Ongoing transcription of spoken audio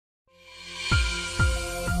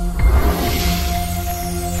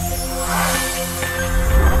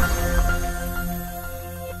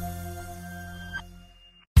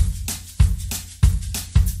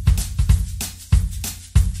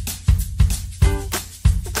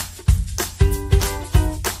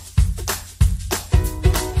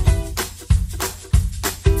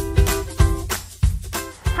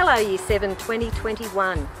Hello Year 7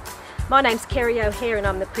 2021. My name's Kerry O'Hare and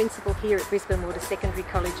I'm the Principal here at Brisbane Water Secondary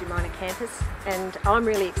College Umina campus, and I'm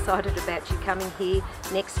really excited about you coming here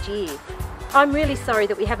next year. I'm really sorry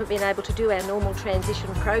that we haven't been able to do our normal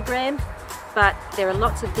transition program, but there are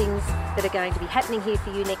lots of things that are going to be happening here for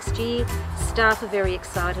you next year. Staff are very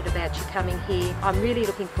excited about you coming here. I'm really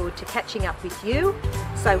looking forward to catching up with you.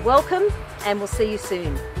 So welcome, and we'll see you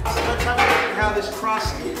soon. Let's have a look at how this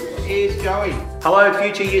crust is going. Hello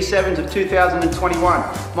future Year 7s of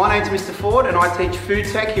 2021. My name's Mr. Ford and I teach food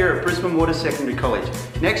tech here at Brisbane Water Secondary College.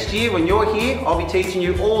 Next year when you're here, I'll be teaching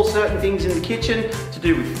you all certain things in the kitchen to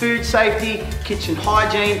do with food safety, kitchen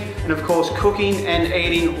hygiene, and of course cooking and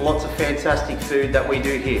eating lots of fantastic food that we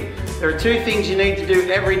do here. There are two things you need to do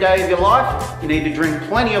every day of your life. You need to drink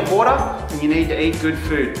plenty of water and you need to eat good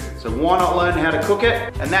food. So why not learn how to cook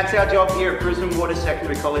it? And that's our job here at Brisbane Water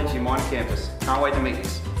Secondary College, Umina campus. Can't wait to meet you.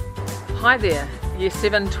 Hi there, Year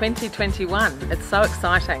 7 2021. It's so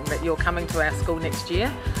exciting that you're coming to our school next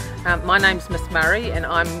year. My name's Miss Murray and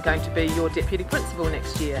I'm going to be your Deputy Principal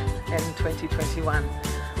next year in 2021.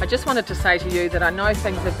 I just wanted to say to you that I know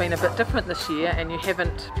things have been a bit different this year and you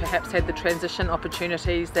haven't perhaps had the transition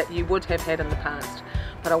opportunities that you would have had in the past.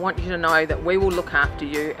 But I want you to know that we will look after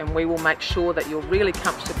you and we will make sure that you're really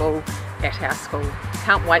comfortable at our school.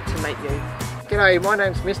 Can't wait to meet you. G'day, my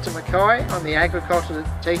name's Mr. Mackay. I'm the agriculture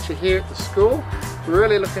teacher here at the school. We're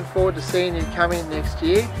really looking forward to seeing you come in next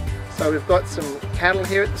year. So we've got some cattle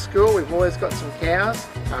here at the school, we've always got some cows.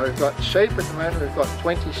 We've got sheep at the moment, we've got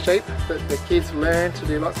 20 sheep that the kids learn to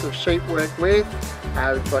do lots of sheep work with.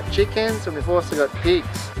 We've got chickens and we've also got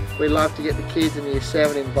pigs. We love to get the kids in Year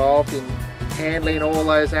 7 involved in handling all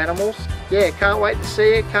those animals. Yeah, can't wait to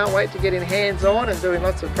see you, can't wait to getting hands-on and doing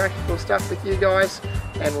lots of practical stuff with you guys,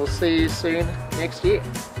 and we'll see you soon next year.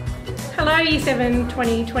 Hello Year 7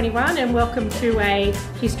 2021 and welcome to a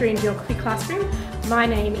History and Geography classroom. My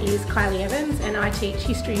name is Kylie Evans and I teach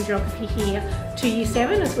History and Geography here to Year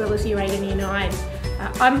 7 as well as Year 8 and Year 9.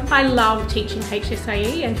 I love teaching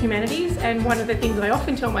HSAE and Humanities, and one of the things I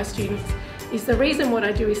often tell my students is the reason what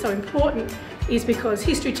I do is so important is because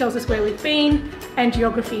history tells us where we've been and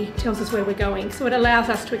geography tells us where we're going. So it allows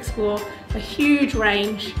us to explore a huge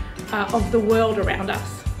range of the world around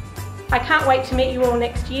us. I can't wait to meet you all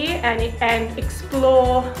next year and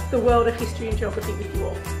explore the world of history and geography with you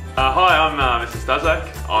all. Hi, I'm Mr.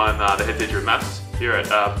 Stazak. I'm the head teacher of maths here at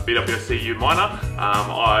BWSC Umina.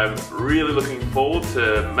 I'm really looking forward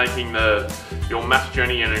to making your maths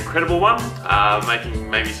journey an incredible one, making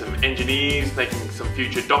maybe some engineers, making some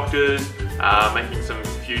future doctors, making some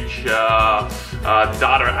future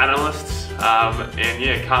data analysts, and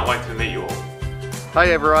yeah, can't wait to meet you all. Hi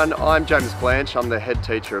everyone, I'm James Blanche. I'm the head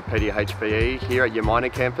teacher of PDHPE here at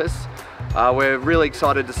Umina campus. We're really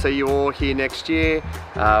excited to see you all here next year.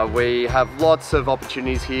 We have lots of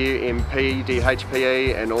opportunities here in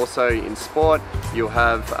PDHPE and also in sport. You'll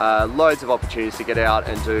have loads of opportunities to get out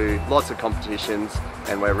and do lots of competitions,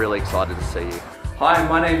 and we're really excited to see you. Hi,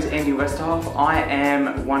 my name's Andy Westerhoff. I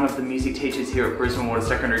am one of the music teachers here at Brisbane Water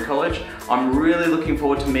Secondary College. I'm really looking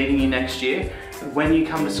forward to meeting you next year. When you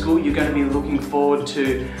come to school, you're going to be looking forward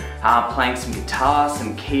to playing some guitar,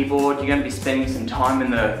 some keyboard. You're going to be spending some time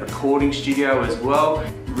in the recording studio as well.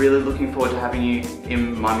 Really looking forward to having you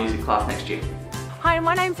in my music class next year. Hi,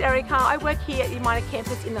 my name's Erica. I work here at the Umina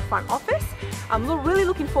campus in the front office. I'm really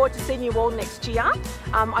looking forward to seeing you all next year.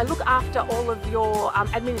 I look after all of your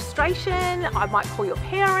administration. I might call your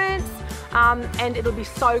parents, and it'll be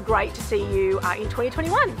so great to see you in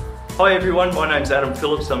 2021. Hi everyone, my name's Adam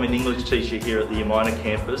Phillips. I'm an English teacher here at the Umina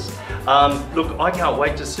campus. Look, I can't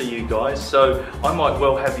wait to see you guys, so I might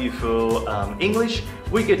well have you for English.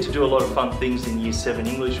 We get to do a lot of fun things in Year 7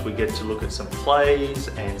 English. We get to look at some plays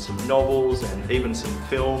and some novels and even some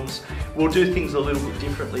films. We'll do things a little bit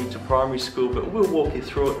differently to primary school, but we'll walk you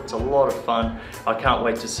through it. It's a lot of fun. I can't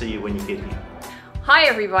wait to see you when you get here. Hi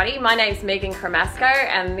everybody, my name's Megan Cremasco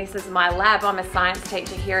and this is my lab. I'm a science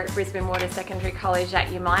teacher here at Brisbane Water Secondary College at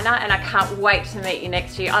Umina, and I can't wait to meet you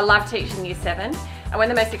next year. I love teaching Year 7, and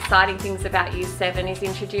one of the most exciting things about Year 7 is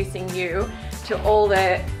introducing you to all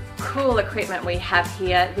the cool equipment we have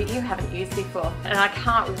here that you haven't used before. And I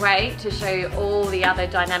can't wait to show you all the other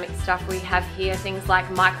dynamic stuff we have here, things like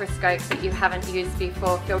microscopes that you haven't used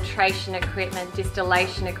before, filtration equipment,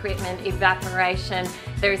 distillation equipment, evaporation.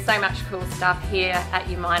 There is so much cool stuff here at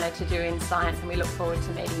Umina to do in science, and we look forward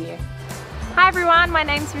to meeting you. Hi everyone, my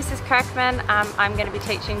name's Mrs. Kirkman. I'm going to be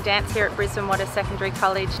teaching dance here at Brisbane Water Secondary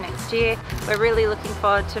College next year. We're really looking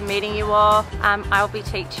forward to meeting you all. I'll be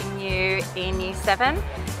teaching you in Year 7,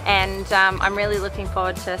 and I'm really looking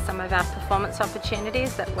forward to some of our performances performance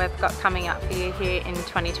opportunities that we've got coming up for you here in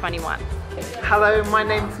 2021. Hello, my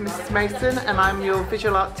name's Mrs Mason and I'm your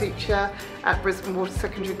visual art teacher at Brisbane Water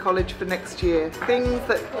Secondary College for next year. Things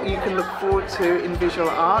that you can look forward to in visual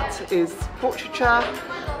art is portraiture,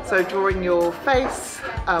 so drawing your face.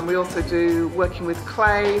 We also do working with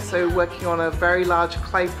clay, so working on a very large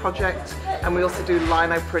clay project, and we also do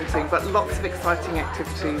lino printing, but lots of exciting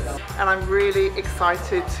activities. And I'm really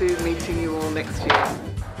excited to meeting you all next year.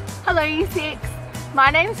 Hello Year 6,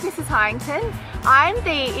 my name's Mrs Harrington. I'm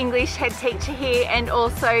the English head teacher here and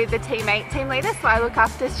also the Team 8 team leader, so I look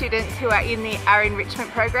after students who are in our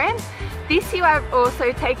enrichment program. This year I've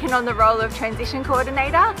also taken on the role of transition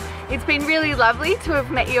coordinator. It's been really lovely to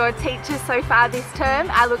have met your teachers so far this term.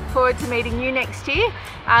 I look forward to meeting you next year,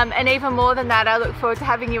 and even more than that, I look forward to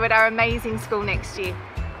having you at our amazing school next year.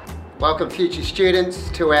 Welcome future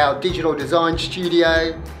students to our digital design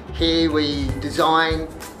studio. Here we design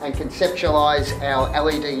and conceptualise our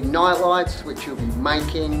LED nightlights, which you'll be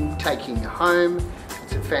making, taking home.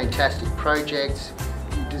 It's a fantastic project.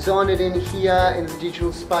 You design it in here in the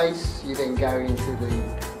digital space. You then go into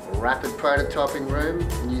the rapid prototyping room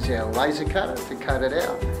and use our laser cutter to cut it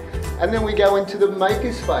out. And then we go into the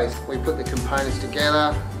maker space. We put the components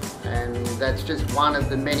together, and that's just one of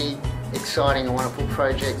the many exciting and wonderful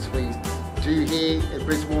projects we do here at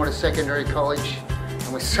Brisbane Water Secondary College.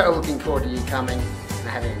 And we're so looking forward to you coming and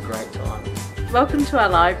having a great time. Welcome to our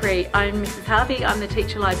library. I'm Mrs Harvey, I'm the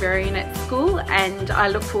teacher librarian at school, and I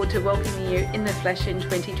look forward to welcoming you in the flesh in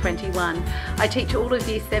 2021. I teach all of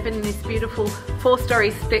Year 7 in this beautiful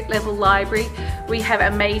 4-storey split level library. We have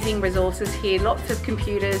amazing resources here, lots of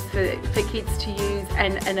computers for kids to use,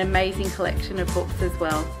 and an amazing collection of books as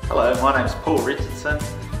well. Hello, my name's Paul Richardson.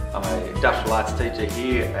 I'm an industrial arts teacher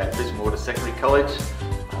here at Brisbane Water Secondary College.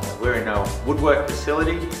 We're in our woodwork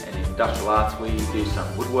facility, and in industrial arts we do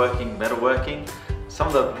some woodworking, metalworking. Some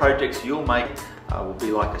of the projects you'll make will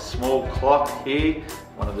be like a small clock here,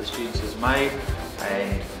 one of the students has made,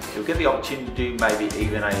 and you'll get the opportunity to do maybe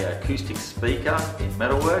even an acoustic speaker in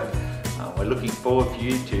metalwork. We're looking forward for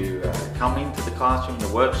you to come into the classroom, the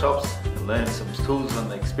workshops, and learn some tools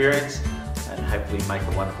and the experience, and hopefully make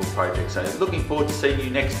a wonderful project. So looking forward to seeing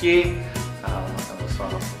you next year, and we'll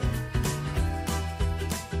sign off.